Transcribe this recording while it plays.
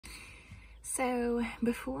So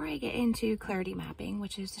before I get into clarity mapping,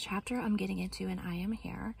 which is the chapter I'm getting into in I Am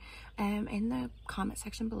Here, in the comment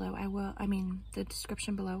section below, the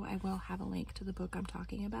description below, I will have a link to the book I'm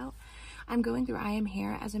talking about. I'm going through I Am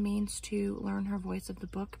Here as a means to learn her voice of the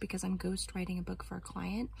book because I'm ghostwriting a book for a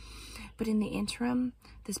client. But in the interim,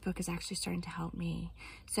 this book is actually starting to help me.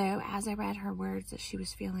 So as I read her words that she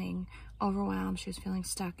was feeling overwhelmed, she was feeling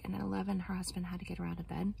stuck, and at 11, her husband had to get her out of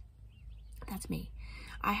bed. That's me.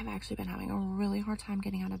 I have actually been having a really hard time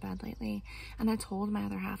getting out of bed lately. And I told my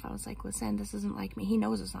other half, I was like, listen, this isn't like me. He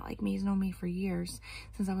knows it's not like me. He's known me for years,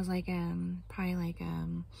 since I was like, probably like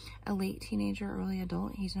a late teenager, early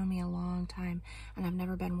adult. He's known me a long time, and I've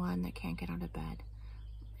never been one that can't get out of bed.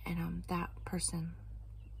 And I'm that person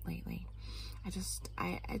lately.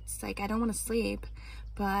 It's like, I don't want to sleep,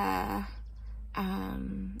 but,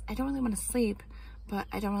 I don't really want to sleep, but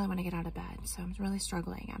I don't really want to get out of bed. So I'm really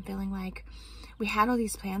struggling. I'm feeling like we had all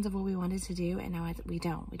these plans of what we wanted to do, and now we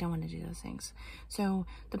don't want to do those things. So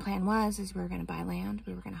the plan is we were going to buy land,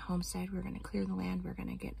 we were going to homestead, we were going to clear the land, we were going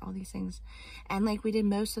to get all these things. And like, we did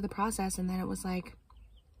most of the process, and then it was like,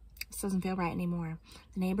 this doesn't feel right anymore.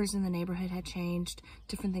 The neighbors in the neighborhood had changed,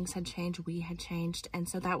 different things had changed, we had changed, and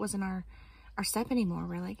so that wasn't our step anymore.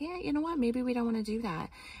 We're like, yeah, you know what, maybe we don't want to do that,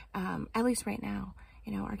 at least right now.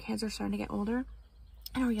 You know, our kids are starting to get older,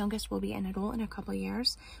 and our youngest will be an adult in a couple of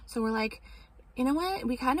years. So we're like, you know what,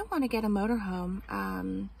 we kind of want to get a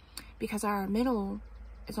motorhome, because our middle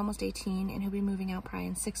is almost 18, and he'll be moving out probably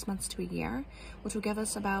in 6 months to a year, which will give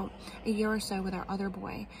us about a year or so with our other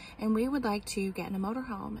boy. And we would like to get in a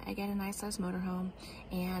motorhome and get a nice size motorhome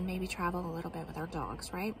and maybe travel a little bit with our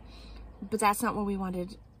dogs, right? But that's not what we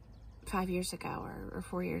wanted 5 years ago or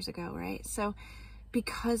 4 years ago, right? So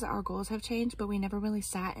because our goals have changed, but we never really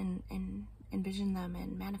sat and envisioned them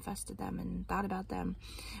and manifested them and thought about them,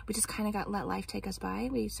 we just kind of let life take us by.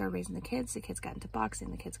 We started raising the kids got into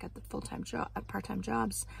boxing, the kids got the full-time job, part-time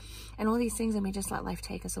jobs, and all these things, and we just let life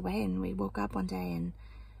take us away. And we woke up one day, and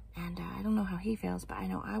I don't know how he feels, but I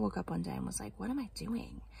know I woke up one day and was like, what am I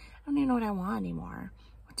doing? I don't even know what I want anymore.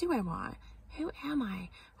 What do I want? Who am I?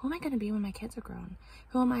 Who am I going to be when my kids are grown?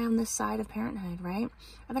 Who am I on this side of parenthood, right?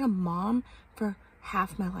 I've been a mom for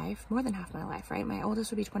half my life, more than half my life, right? My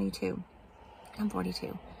oldest would be 22. I'm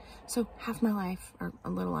 42. So half my life, or a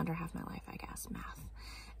little under half my life, I guess, math.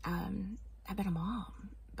 I've been a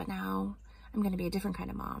mom, but now I'm going to be a different kind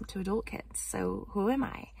of mom to adult kids. So who am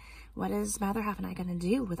I? What is my other half and I going to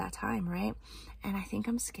do with that time, right? And I think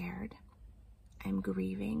I'm scared. I'm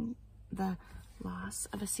grieving the loss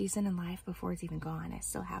of a season in life before it's even gone. I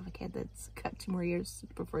still have a kid that's got 2 more years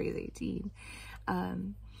before he's 18.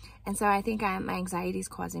 And so I think my anxiety is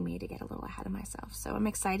causing me to get a little ahead of myself. So I'm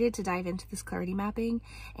excited to dive into this clarity mapping,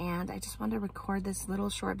 and I just want to record this little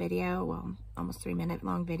short video, well, almost 3-minute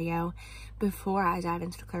long video, before I dive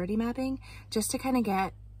into the clarity mapping, just to kind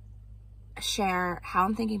of share how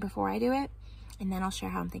I'm thinking before I do it, and then I'll share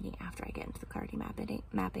how I'm thinking after I get into the clarity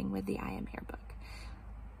mapping with the I Am Here book.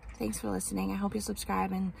 Thanks for listening. I hope you'll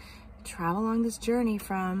subscribe and travel along this journey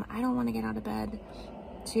from I don't want to get out of bed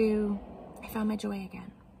to I found my joy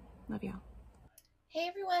again. Love y'all. Hey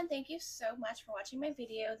everyone, thank you so much for watching my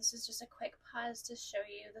video. This is just a quick pause to show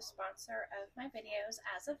you the sponsor of my videos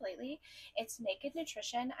as of lately. It's Naked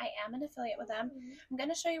Nutrition. I am an affiliate with them. I'm going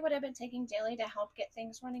to show you what I've been taking daily to help get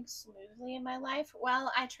things running smoothly in my life while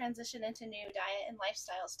I transition into new diet and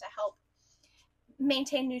lifestyles to help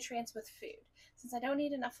maintain nutrients with food. Since I don't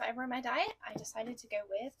need enough fiber in my diet, I decided to go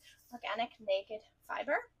with organic naked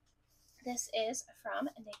fiber. This is from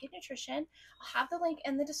Naked Nutrition. I'll have the link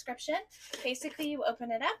in the description. Basically, you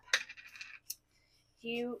open it up.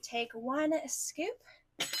 You take 1 scoop,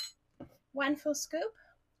 1 full scoop,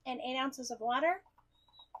 and 8 ounces of water.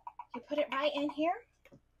 You put it right in here.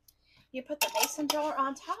 You put the mason jar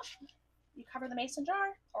on top. You cover the mason jar,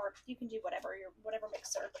 or you can do whatever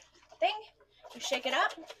mixer thing. You shake it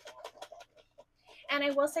up. And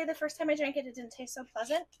I will say the first time I drank it, it didn't taste so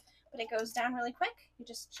pleasant, but it goes down really quick. You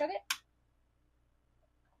just chug it.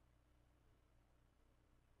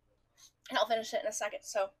 And I'll finish it in a second.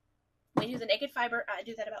 So we do the naked fiber. I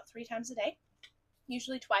do that about 3 times a day,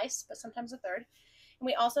 usually twice, but sometimes a third. And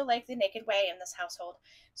we also like the naked whey in this household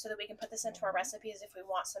so that we can put this into our recipes if we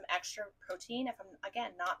want some extra protein, if I'm,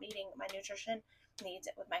 again, not meeting my nutrition needs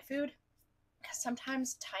with my food. Because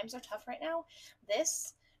sometimes times are tough right now.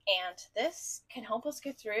 This And this can help us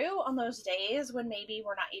get through on those days when maybe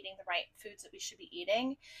we're not eating the right foods that we should be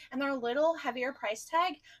eating. And they're a little heavier price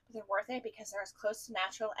tag, but they're worth it because they're as close to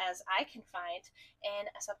natural as I can find in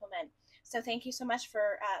a supplement. So thank you so much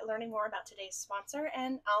for learning more about today's sponsor,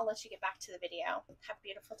 and I'll let you get back to the video. Have a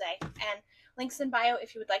beautiful day. And links in bio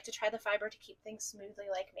if you would like to try the fiber to keep things smoothly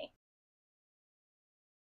like me.